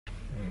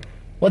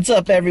What's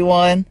up,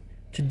 everyone?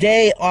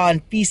 Today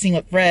on Feasting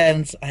with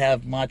Friends, I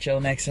have Macho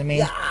next to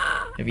me.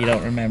 If you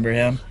don't remember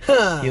him,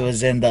 he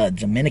was in the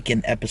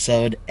Dominican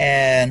episode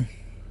and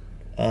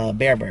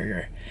Bear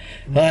Burger.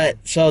 But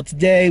so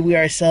today we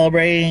are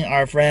celebrating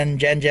our friend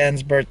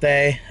Jen's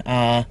birthday.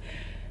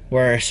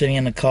 We're sitting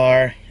in the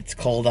car. It's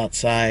cold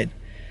outside.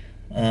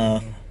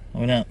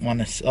 We don't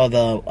want to. Oh,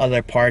 the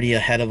other party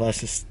ahead of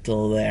us is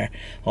still there,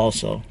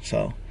 also.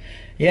 So,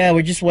 yeah,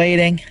 we're just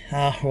waiting.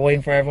 We're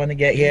waiting for everyone to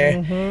get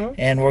here,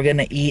 and we're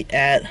gonna eat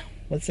at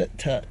what's it?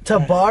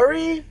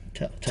 Tabaré.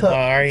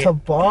 Tabaré.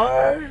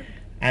 Tabar.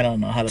 I don't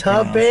know how to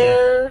pronounce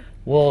it.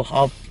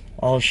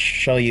 I'll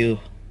show you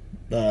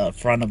the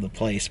front of the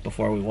place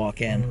before we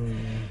walk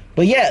in.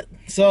 But yeah,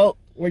 so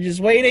we're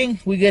just waiting.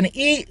 We're gonna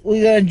eat.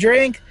 We're gonna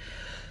drink.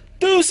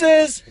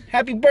 Deuces!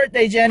 Happy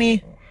birthday,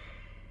 Jenny.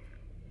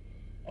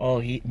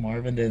 Oh,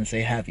 Marvin didn't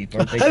say happy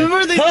birthday. Happy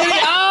birthday, Jenny!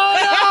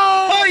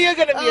 Oh, no! You're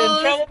gonna be in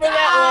trouble for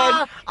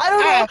that one. I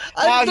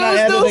don't know.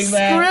 There's no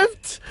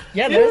script.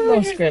 Yeah, there's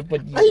no script,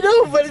 but I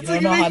know, but it's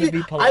you don't know how to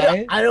be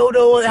polite. I don't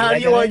know how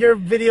you want your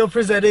video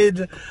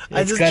presented.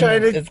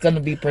 It's gonna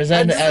be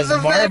presented as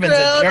Marvin's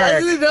a jerk. I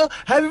didn't know.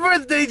 Happy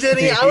birthday,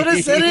 Jenny! I would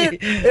have said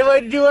it if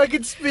I knew I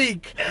could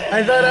speak.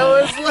 I thought I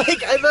was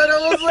like, I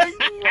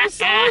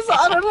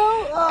don't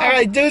know. All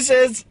right,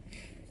 deuces.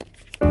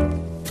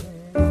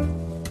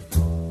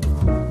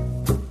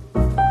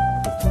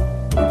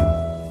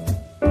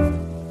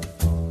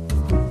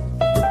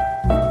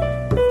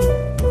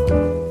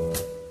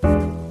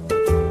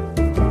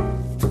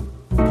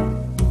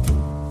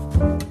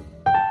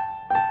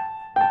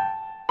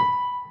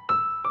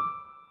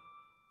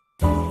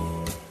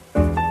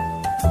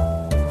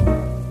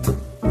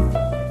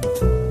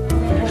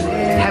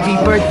 Happy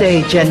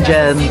birthday,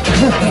 Jen.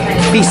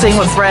 Feasting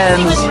with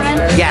friends.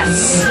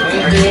 Yes.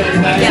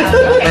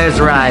 There's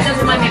Rye.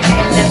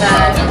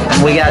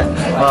 We got,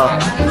 well,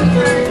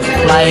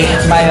 my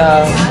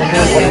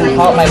what do we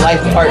call it? My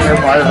life partner,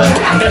 Marvin.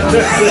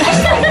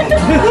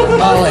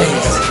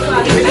 Always.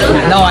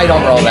 No, I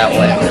don't roll that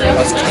way.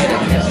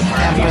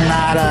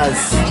 Empanadas.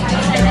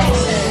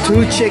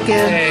 2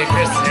 chicken,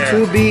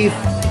 2 beef,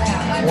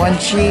 1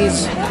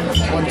 cheese,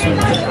 1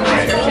 tuna.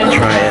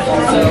 Try it.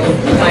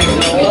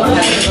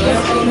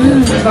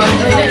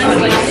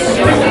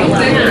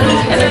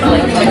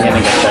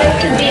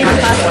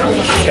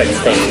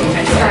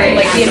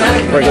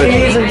 We're good.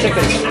 Cheese and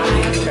chicken.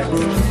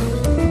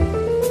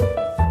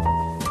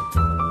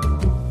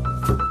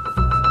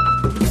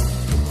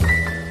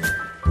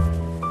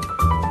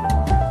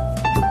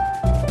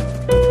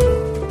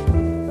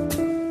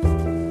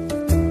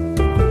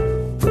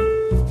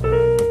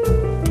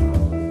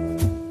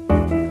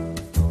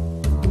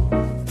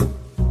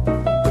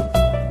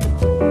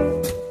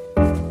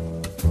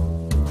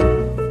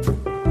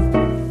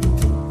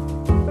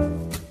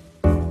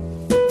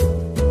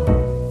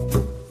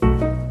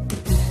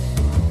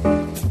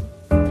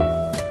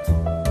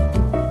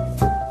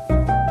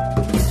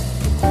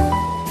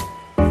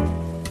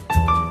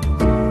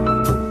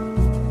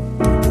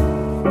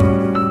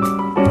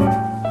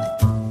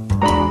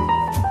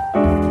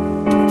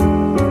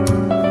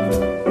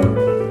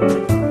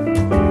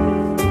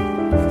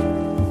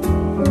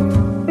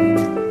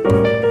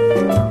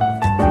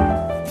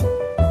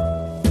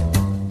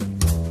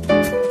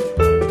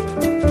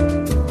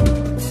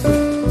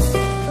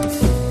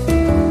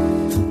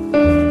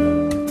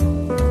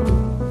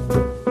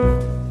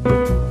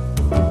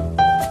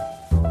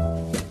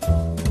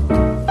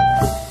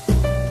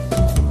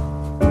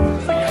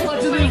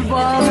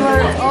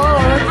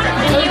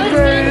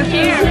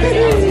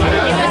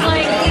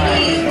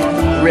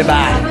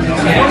 Ribeye.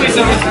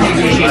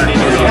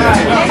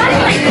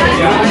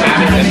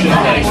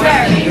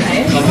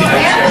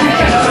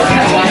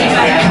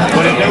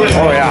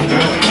 Oh yeah.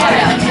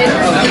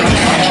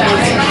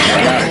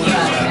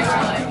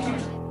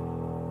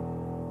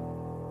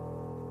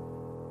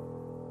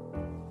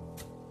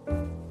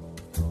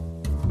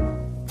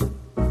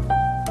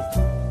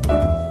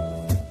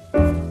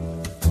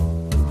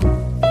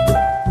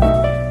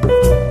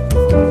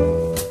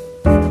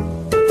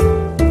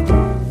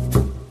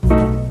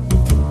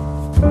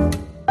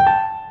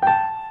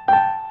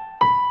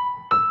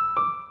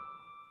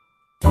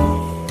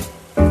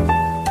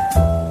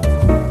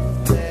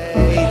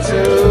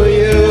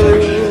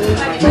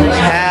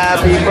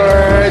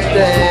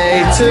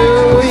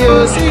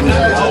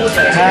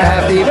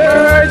 Happy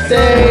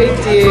birthday,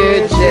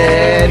 dear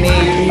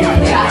Jenny.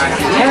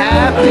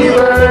 Happy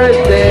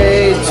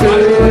birthday to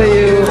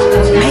you.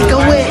 Make a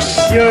wish.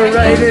 You're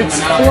right, it's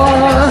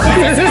close.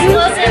 It's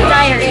Wilson's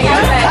diary.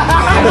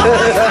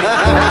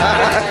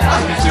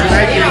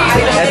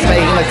 That's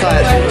making the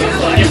cut.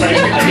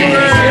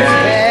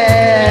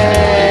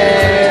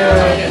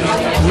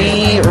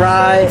 Me,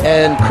 Rye,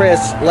 and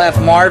Chris left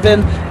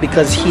Marvin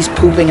because he's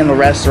pooping in the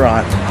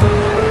restaurant.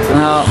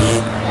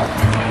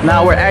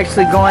 Now we're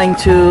actually going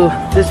to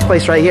this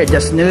place right here,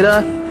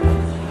 Desnuda,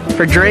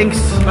 for drinks.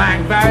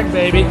 Bang bang,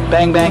 baby.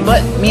 Bang bang.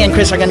 But me and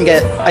Chris are gonna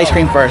get ice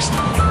cream first.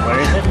 What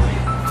is it?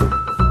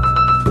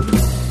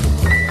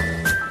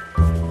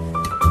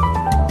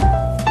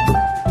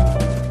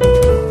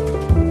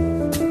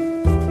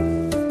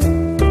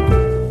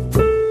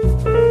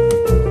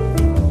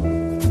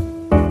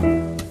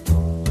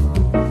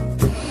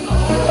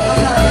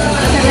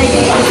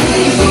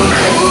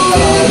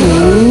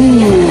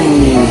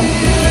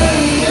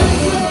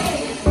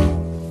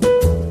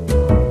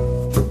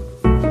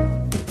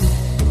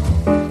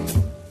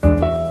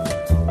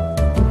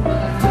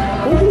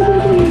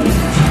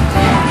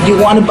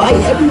 Want to bite,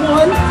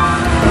 everyone?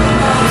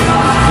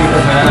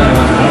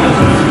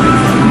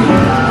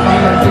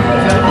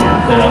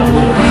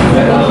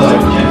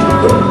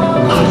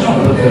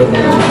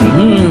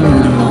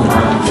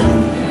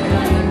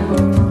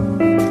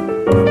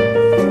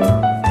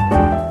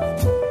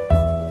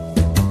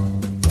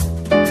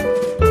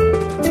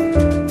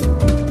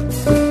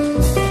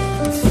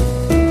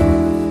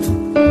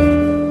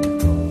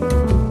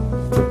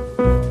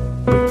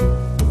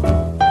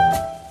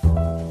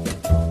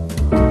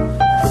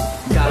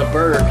 Got a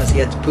burger because he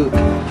had to poop.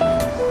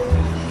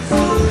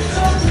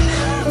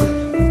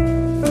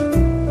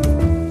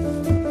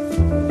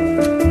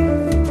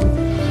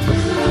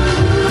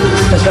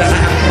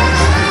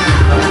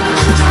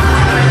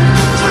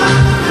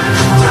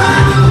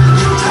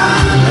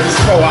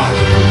 Oh wow.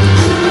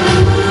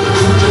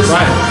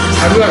 Right.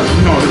 I feel like,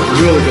 no, it's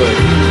really good.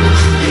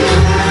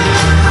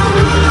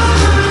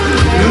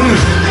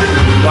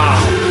 Wow.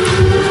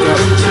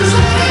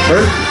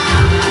 Good.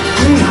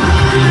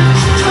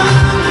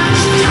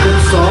 Good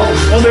salt.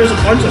 Oh, there's a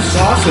bunch of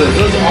sauces.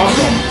 This is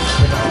awesome.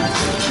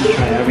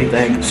 Try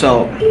everything.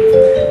 So,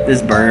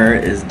 this burger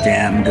is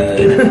damn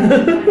good.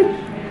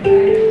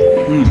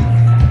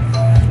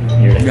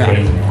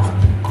 Yeah.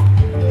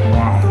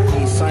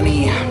 Wow.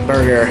 Sunny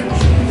burger.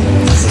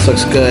 This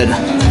looks good.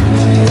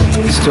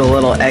 Let's do a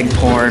little egg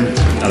porn.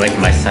 I like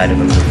my side of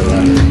the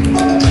burger.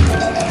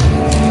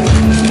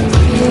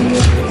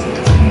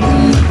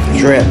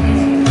 Drip.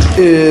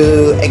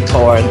 Ooh, egg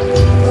porn.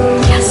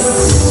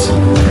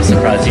 I'm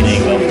surprised you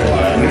didn't go for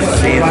that.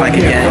 Let's see if I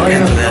can get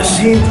into this.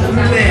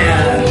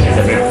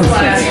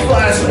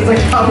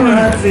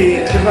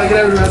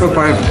 Good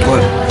place,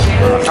 good.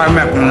 I'm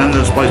recommending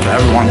this place to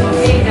everyone.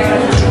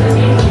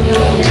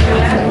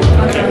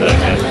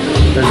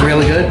 It's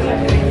really good.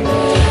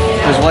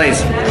 This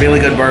place, really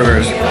good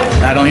burgers.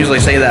 I don't usually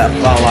say that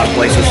about a lot of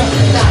places.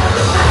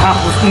 I'm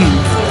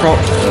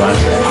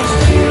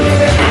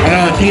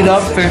gonna heat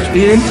up, finish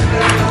eating.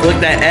 Look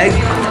at that egg.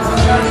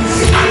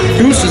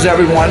 Deuces,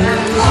 everyone.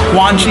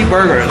 Juanchi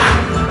Burgers.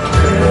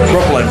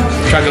 Brooklyn.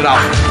 Check it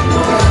out.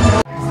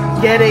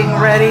 Getting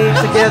ready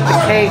to get the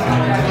cake.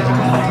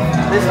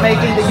 This is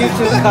making the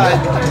YouTube cut.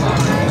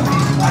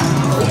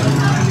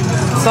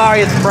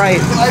 Sorry, it's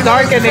bright. It's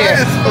dark in here.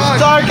 It's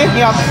dark in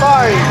here. I'm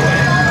sorry.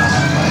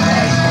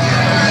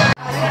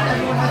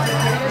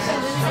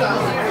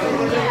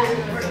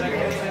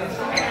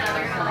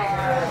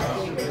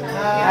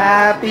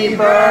 Happy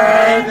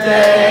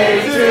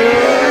birthday to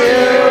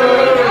you.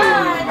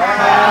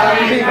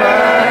 Happy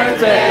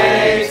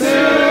birthday to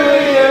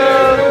you.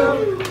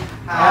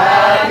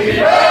 Happy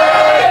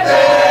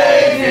birthday,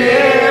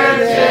 dear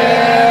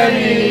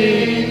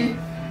Jenny.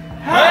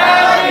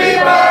 Happy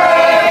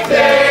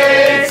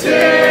birthday to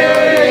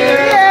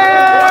you.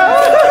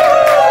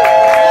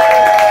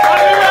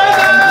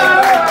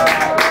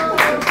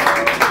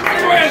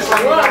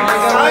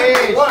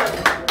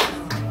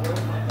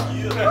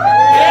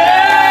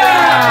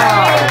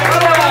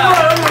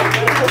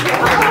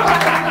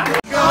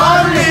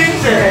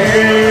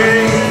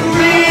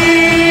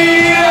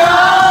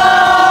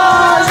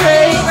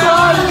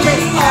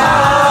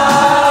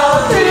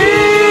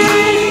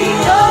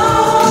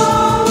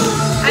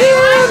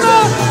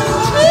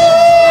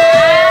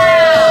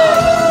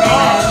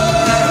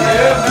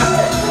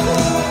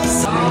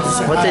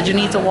 What did you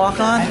need to walk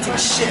on?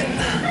 Shit.